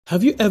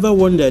Have you ever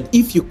wondered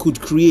if you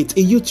could create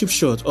a YouTube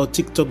short or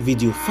TikTok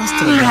video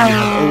faster than you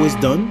have always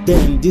done?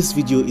 Then this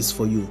video is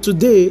for you.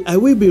 Today, I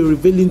will be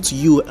revealing to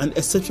you an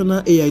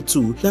exceptional AI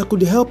tool that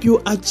could help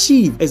you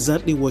achieve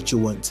exactly what you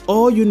want.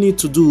 All you need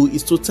to do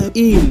is to type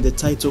in the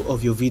title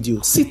of your video.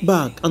 Sit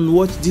back and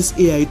watch this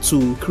AI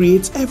tool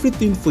create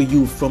everything for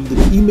you, from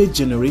the image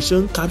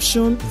generation,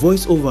 caption,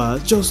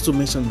 voiceover, just to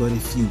mention but a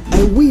few.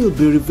 I will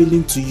be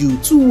revealing to you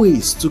 2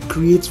 ways to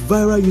create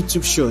viral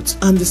YouTube shorts,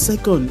 and the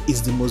second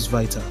is the most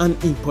vital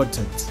and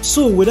important.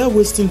 So without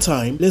wasting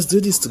time, let's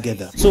do this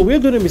together. So we're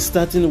going to be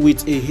starting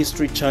with a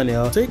history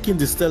channel, taking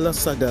the stellar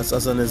sagas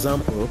as an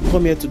example.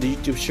 Come here to the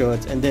YouTube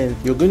short, and then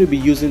you're going to be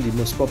using the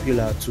most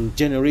popular to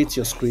generate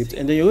your script,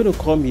 and then you're going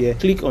to come here,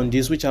 click on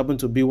this, which happen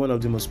to be one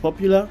of the most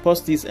popular,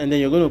 post this, and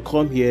then you're going to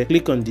come here,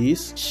 click on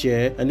this,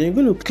 share, and then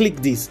you're going to click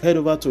this, head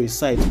over to a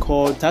site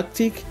called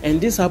Tactic, and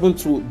this happen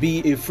to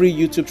be a free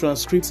YouTube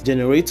transcript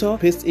generator.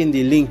 Paste in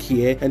the link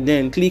here, and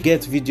then click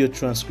get video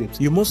transcript.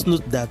 You must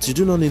note that you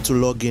do not need to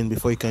log in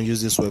before you can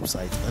use this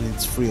website, and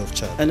it's free of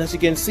charge. And as you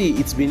can see,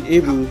 it's been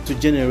able to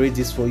generate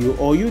this for you.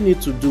 All you need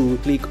to do,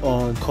 click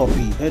on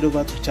copy, head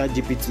over to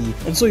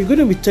ChatGPT, and so you're going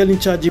to be telling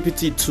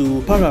ChatGPT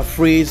to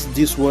paraphrase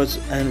these words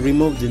and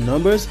remove the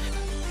numbers.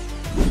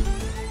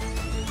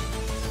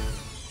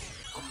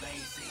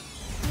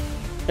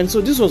 And so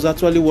this was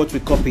actually what we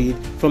copied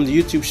from the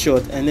YouTube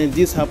short, and then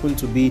this happened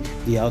to be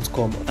the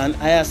outcome, and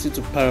I asked you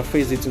to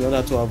paraphrase it in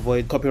order to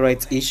avoid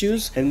copyright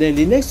issues. And then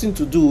the next thing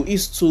to do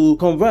is to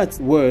convert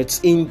words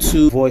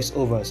into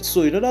voiceovers.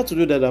 So in order to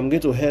do that, I'm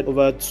going to head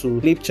over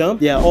to Clipchamp.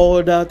 There are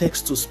other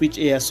text-to-speech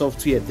AI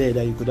software there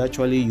that you could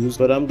actually use,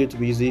 but I'm going to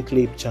be using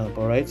Clipchamp.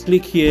 Alright,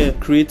 click here,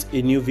 create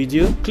a new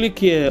video, click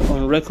here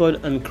on record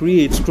and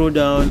create, scroll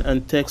down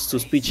and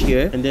text-to-speech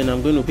here, and then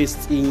I'm going to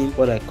paste in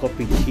what I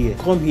copied here.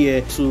 Come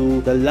here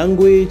to the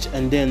language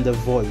and then the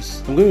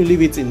voice. I'm going to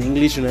leave it in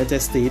English United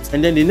States,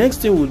 and then the next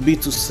thing would be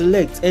to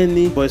select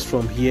any voice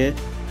from here.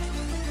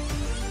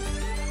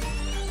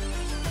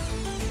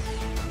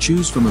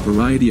 Choose from a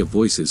variety of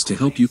voices to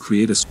help you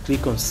create a...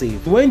 Click on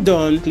save. When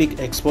done, click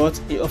export.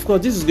 Of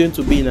course, this is going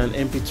to be in an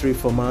MP3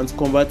 format.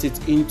 Convert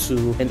it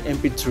into an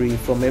MP3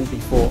 from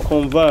MP4.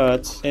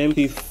 Convert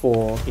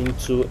MP4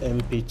 into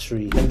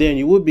MP3. And then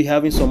you will be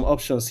having some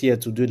options here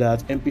to do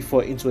that.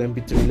 MP4 into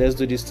MP3. Let's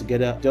do this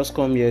together. Just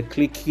come here,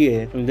 click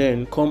here, and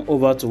then come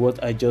over to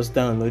what I just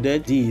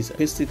downloaded. This,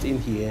 paste it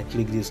in here,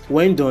 click this.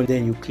 When done,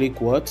 then you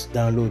click what?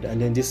 Download,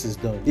 and then this is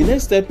done. The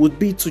next step would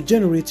be to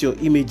generate your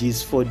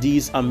images for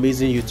these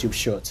amazing YouTube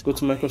shorts. Go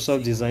to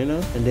Microsoft Designer,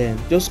 and then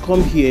just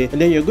come here, and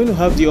then you're going to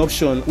have the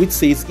option which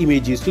says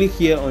images. Click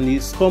here on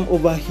this, come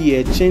over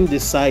here, change the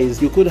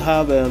size. You could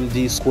have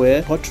the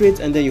square,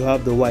 portrait, and then you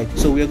have the white.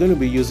 So we are going to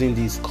be using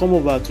this. Come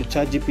over to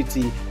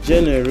ChatGPT,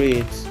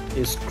 generate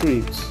a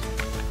script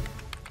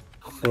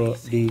for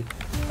the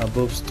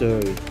above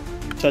story.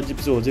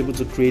 ChatGPT was able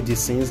to create these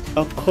scenes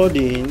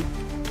according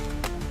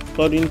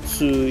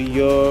to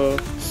your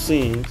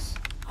scenes.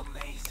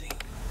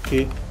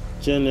 Okay,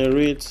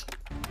 generate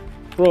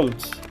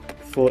prompt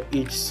for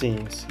each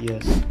scene.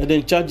 Yes, and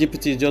then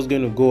ChatGPT is just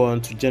going to go on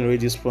to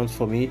generate this prompt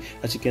for me.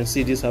 As you can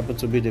see, this happened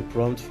to be the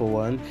prompt for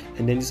 1,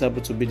 and then this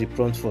happened to be the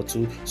prompt for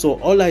 2. So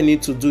all I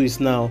need to do is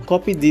now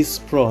copy this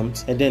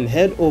prompt and then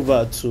head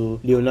over to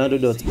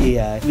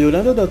Leonardo.ai.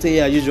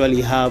 Leonardo.ai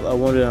usually have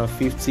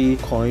 150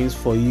 coins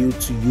for you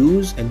to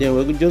use, and then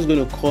we're just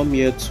going to come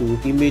here to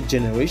image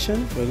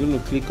generation. We're going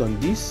to click on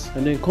this,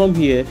 and then come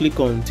here, click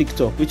on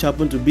TikTok, which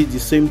happened to be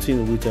the same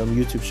thing with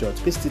YouTube shorts.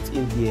 Paste it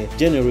in here,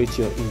 generate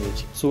your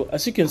image. So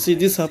as you can see,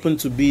 this happened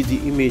to be the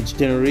image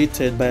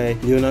generated by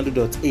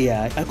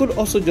Leonardo.ai. I could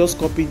also just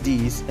copy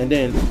these and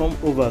then come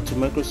over to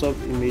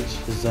Microsoft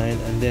Image Design,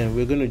 and then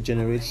we're going to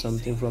generate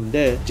something from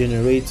there.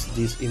 Generate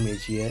this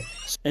image here,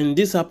 and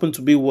this happened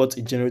to be what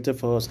it generated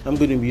for us. I'm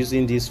going to be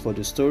using this for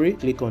the story.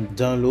 Click on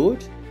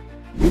download.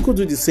 You could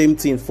do the same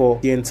thing for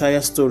the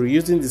entire story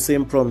using the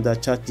same prompt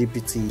that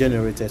ChatGPT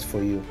generated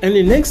for you. And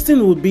the next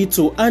thing would be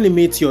to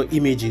animate your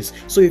images.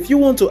 So if you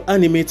want to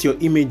animate your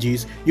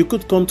images, you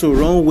could come to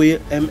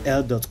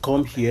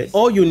runwayml.com here.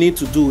 All you need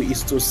to do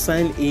is to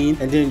sign in,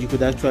 and then you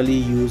could actually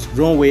use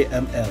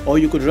runwayml, or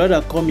you could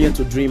rather come here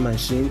to Dream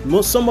Machine.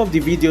 Some of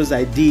the videos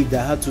I did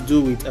that had to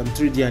do with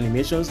 3D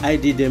animations, I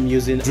did them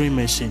using Dream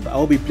Machine.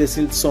 I'll be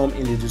placing some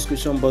in the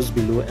description box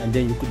below, and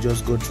then you could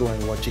just go through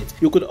and watch it.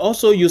 You could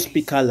also use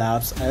Speaker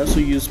Labs. I also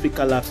use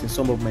Speaker Labs in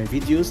some of my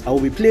videos. I will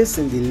be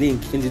placing the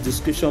link in the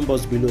description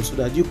box below so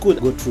that you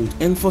could go through it.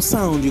 And for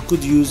sound, you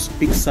could use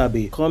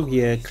Pixabay. Come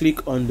here,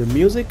 click on the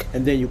music,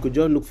 and then you could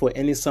just look for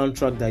any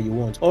soundtrack that you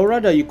want. Or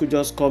rather, you could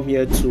just come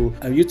here to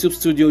a YouTube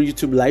Studio,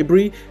 YouTube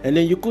Library, and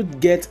then you could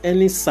get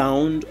any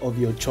sound of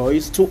your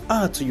choice to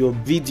add to your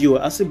video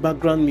as a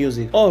background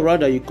music. Or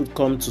rather, you could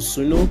come to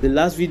Suno. The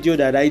last video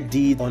that I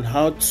did on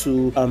how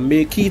to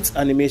make Kit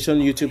Animation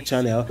YouTube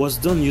channel was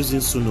done using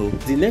Suno.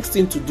 The next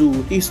thing to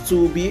do is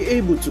to be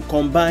able to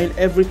combine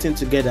everything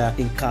together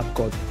in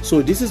CapCut.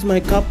 So this is my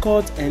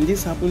CapCut, and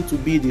this happened to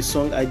be the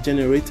song I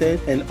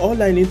generated, and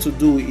all I need to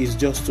do is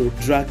just to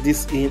drag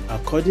this in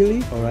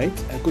accordingly. All right,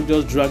 I could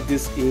just drag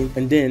this in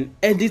and then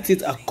edit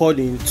it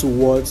according to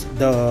what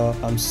the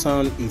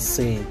sound is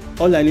saying.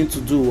 All I need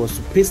to do was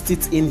to paste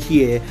it in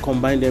here,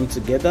 combine them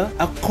together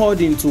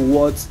according to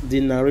what the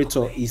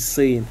narrator is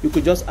saying. You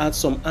could just add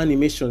some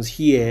animations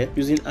here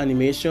using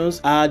animations,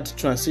 add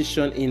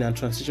transition in and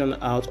transition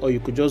out, or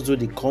you could just do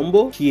the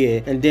combo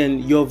here, and then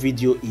your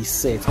video is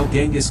set. How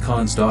Genghis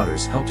Khan's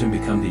daughters helped him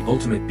become the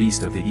ultimate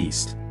beast of the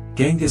East.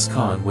 Genghis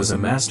Khan was a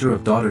master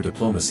of daughter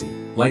diplomacy.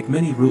 Like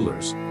many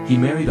rulers, he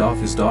married off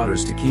his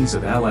daughters to kings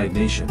of allied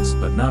nations,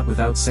 but not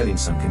without setting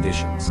some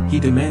conditions. He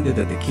demanded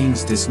that the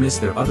kings dismiss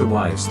their other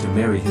wives to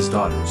marry his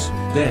daughters.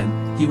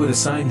 Then, he would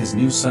assign his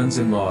new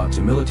sons-in-law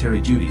to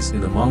military duties in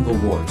the Mongol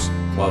wars,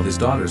 while his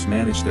daughters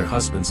managed their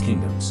husbands'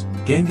 kingdoms.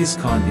 Genghis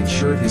Khan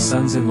ensured his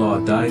sons-in-law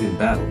died in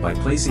battle by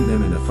placing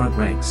them in the front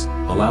ranks,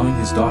 allowing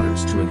his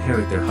daughters to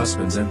inherit their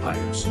husbands'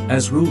 empires.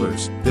 As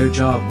rulers, their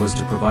job was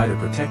to provide a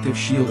protective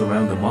shield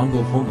around the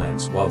Mongol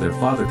homelands while their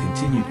father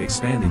continued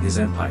expanding his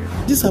empire.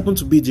 This happened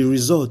to be the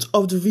result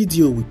of the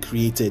video we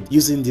created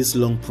using this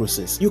long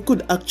process. You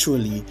could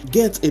actually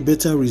get a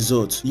better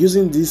result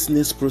using this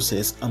next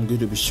process I'm going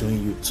to be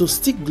showing you. So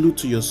stick glued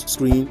to your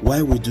screen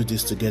while we do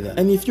this together.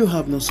 And if you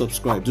have not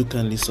subscribed, do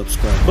kindly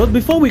subscribe. But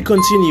before we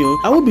continue,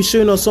 I will be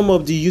showing us some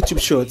of the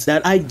YouTube shorts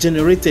that I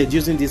generated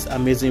using this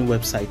amazing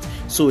website.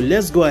 So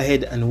let's go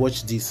ahead and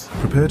watch this.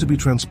 Prepare to be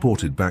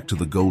transported back to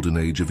the golden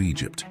age of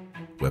Egypt,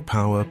 where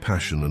power,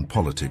 passion, and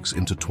politics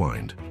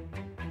intertwined.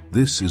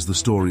 This is the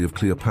story of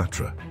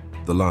Cleopatra,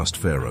 the last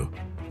pharaoh,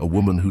 a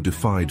woman who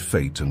defied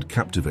fate and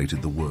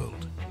captivated the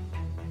world.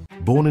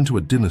 Born into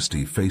a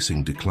dynasty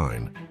facing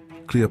decline,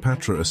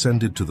 Cleopatra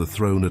ascended to the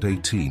throne at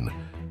 18,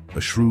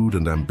 a shrewd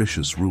and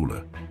ambitious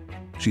ruler.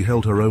 She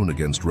held her own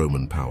against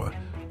Roman power,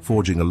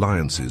 forging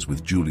alliances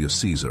with Julius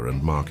Caesar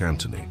and Mark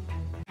Antony.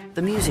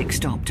 The music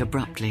stopped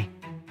abruptly.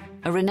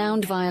 A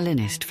renowned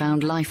violinist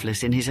found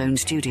lifeless in his own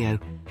studio.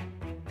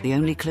 The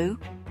only clue?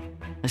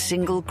 A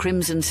single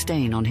crimson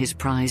stain on his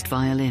prized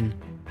violin.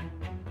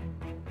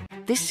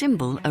 This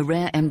symbol, a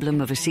rare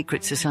emblem of a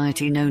secret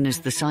society known as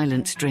the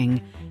Silent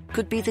String,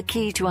 could be the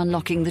key to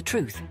unlocking the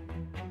truth.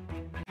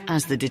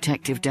 As the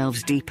detective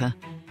delves deeper,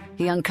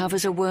 he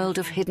uncovers a world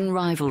of hidden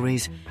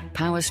rivalries,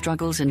 power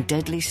struggles, and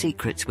deadly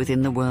secrets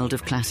within the world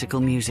of classical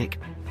music.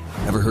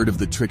 Ever heard of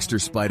the trickster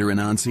spider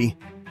Anansi?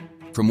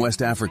 From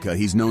West Africa,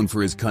 he's known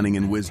for his cunning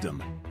and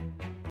wisdom.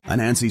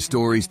 Anansi's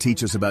stories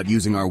teach us about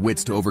using our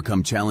wits to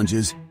overcome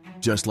challenges,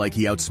 just like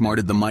he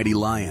outsmarted the mighty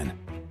lion.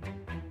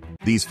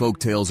 These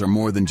folktales are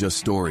more than just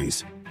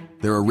stories.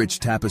 They're a rich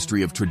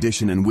tapestry of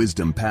tradition and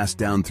wisdom passed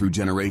down through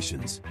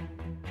generations.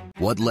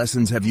 What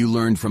lessons have you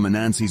learned from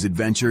Anansi's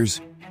adventures?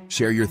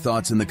 Share your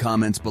thoughts in the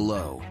comments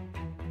below.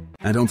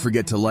 And don't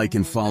forget to like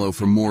and follow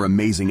for more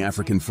amazing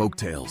African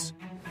folktales.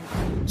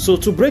 So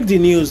to break the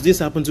news, this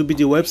happened to be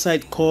the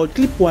website called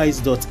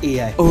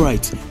Clipwise.ai.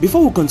 Alright,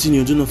 before we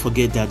continue, do not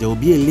forget that there will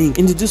be a link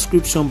in the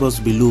description box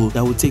below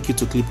that will take you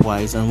to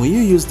Clipwise, and when you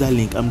use that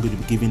link, I'm going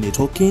to be giving a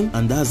token,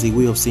 and that's a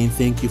way of saying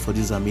thank you for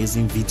this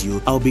amazing video.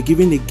 I'll be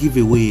giving a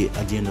giveaway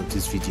at the end of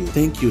this video.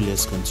 Thank you,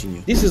 let's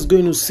continue. This is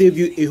going to save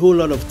you a whole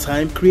lot of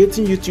time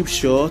creating YouTube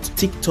shorts,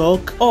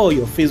 TikTok, or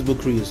your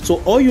Facebook Reels.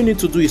 So all you need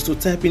to do is to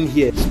type in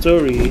here,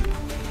 story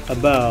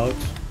about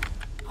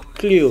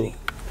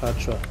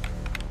Cleopatra.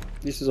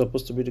 This is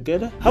supposed to be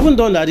together. Haven't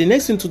done that. The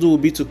next thing to do will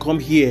be to come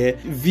here,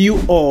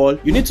 view all.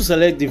 You need to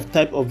select the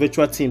type of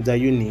virtual theme that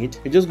you need.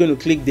 You're just going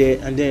to click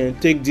there and then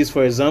take this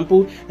for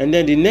example, and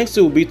then the next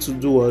thing will be to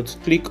do what?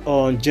 Click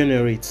on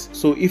generate.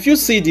 So if you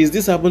see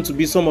this happens to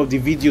be some of the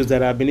videos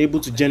that I've been able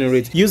to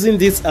generate using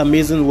this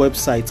amazing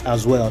website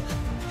as well.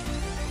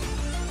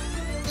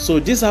 So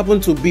this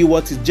happened to be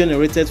what is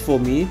generated for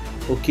me.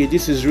 Okay,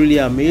 this is really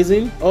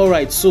amazing. All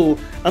right, so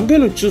I'm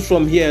going to choose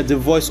from here the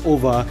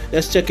voiceover.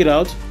 Let's check it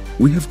out.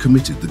 We have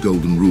committed the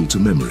golden rule to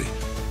memory.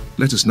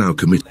 Let us now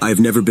commit.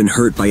 I've never been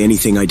hurt by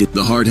anything I did.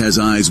 The heart has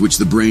eyes which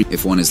the brain...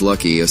 If one is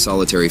lucky, a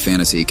solitary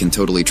fantasy can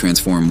totally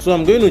transform. So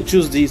I'm going to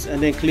choose this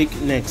and then click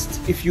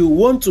next. If you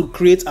want to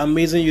create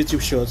amazing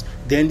YouTube shorts,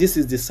 then this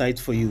is the site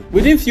for you.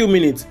 Within few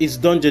minutes, it's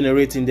done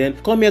generating. Then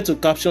come here to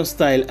caption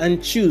style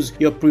and choose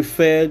your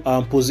preferred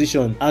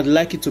position. I'd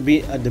like it to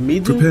be at the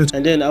middle.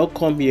 And then I'll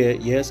come here.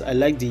 Yes, I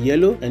like the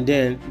yellow. And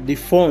then the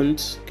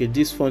font. Okay,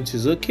 this font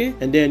is okay.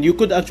 And then you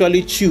could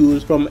actually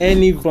choose from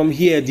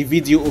here the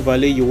video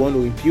overlay you want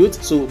to impute.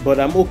 So, but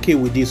I'm okay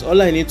with this.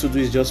 All I need to do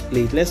is just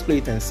play it. Let's play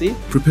it and see.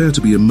 Prepare to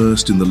be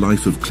immersed in the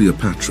life of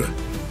Cleopatra,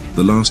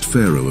 the last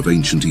pharaoh of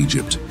ancient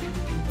Egypt.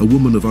 A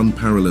woman of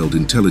unparalleled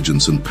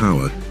intelligence and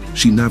power,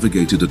 she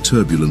navigated a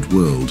turbulent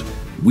world,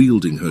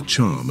 wielding her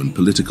charm and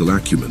political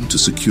acumen to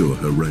secure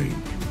her reign.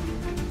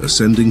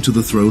 Ascending to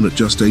the throne at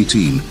just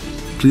 18,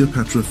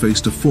 Cleopatra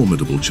faced a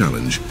formidable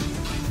challenge,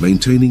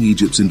 maintaining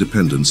Egypt's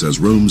independence as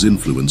Rome's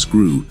influence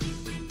grew.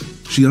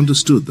 She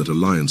understood that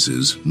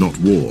alliances, not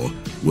war,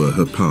 were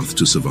her path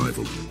to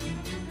survival.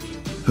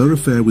 Her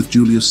affair with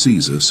Julius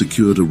Caesar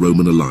secured a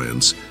Roman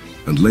alliance,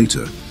 and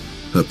later,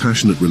 her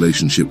passionate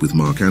relationship with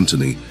Mark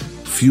Antony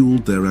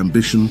fueled their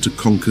ambition to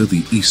conquer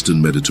the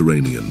Eastern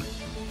Mediterranean.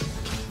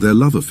 Their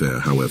love affair,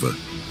 however,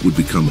 would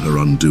become her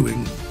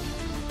undoing.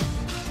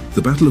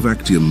 The Battle of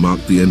Actium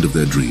marked the end of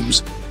their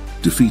dreams.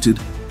 Defeated,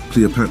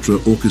 Cleopatra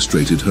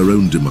orchestrated her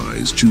own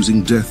demise,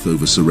 choosing death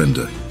over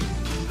surrender.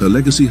 Her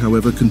legacy,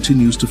 however,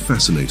 continues to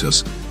fascinate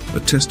us, a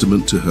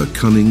testament to her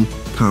cunning,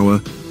 power,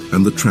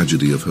 and the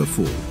tragedy of her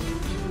fall.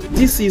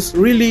 This is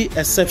really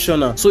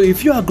exceptional. So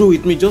if you agree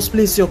with me, just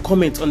place your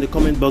comment on the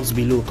comment box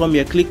below. Come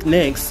here, click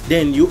next,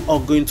 then you are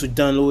going to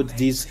download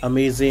these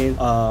amazing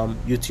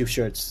YouTube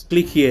shorts.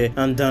 Click here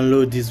and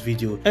download this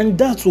video, and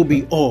that will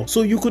be all.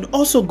 So you could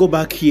also go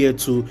back here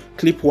to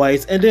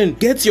Clipwise and then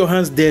get your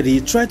hands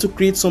dirty, try to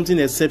create something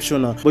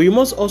exceptional. But you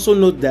must also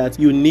note that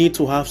you need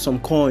to have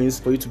some coins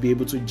for you to be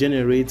able to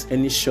generate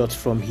any shot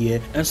from here.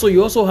 And so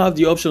you also have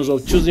the options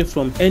of choosing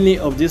from any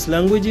of these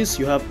languages.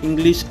 You have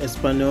English,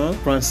 Espanol,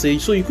 French,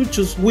 so you could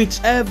choose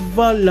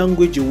whichever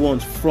language you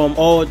want from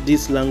all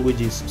these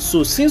languages.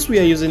 So since we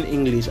are using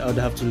English, I would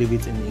have to leave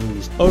it in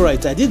English.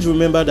 Alright, I did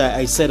remember that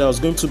I said I was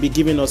going to be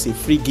giving us a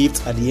free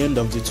gift at the end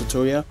of the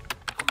tutorial.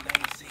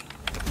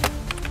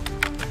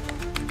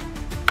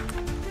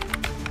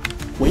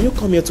 When you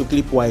come here to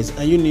Clipwise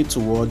and you need to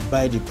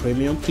buy the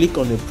premium, click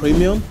on the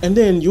premium, and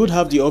then you would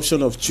have the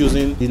option of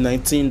choosing the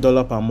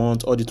 $19 per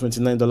month or the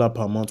 $29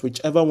 per month,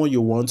 whichever one you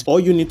want. All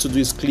you need to do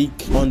is click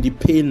on the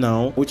pay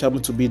now, which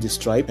happens to be the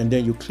stripe, and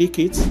then you click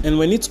it, and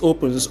when it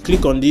opens,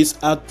 click on this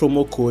add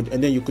promo code,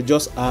 and then you could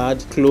just add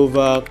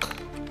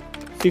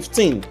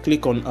Clover15.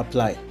 Click on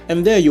apply,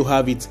 and there you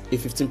have it, a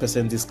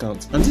 15%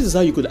 discount. And this is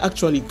how you could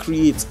actually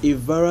create a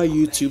viral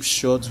YouTube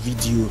short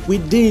video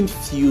within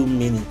few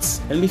minutes.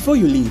 And before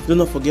you leave, do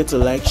not forget to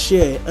like,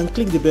 share, and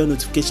click the bell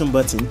notification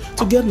button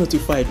to get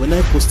notified when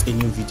I post a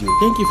new video.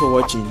 Thank you for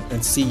watching,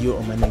 and see you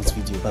on my next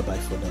video. Bye bye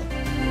for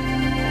now.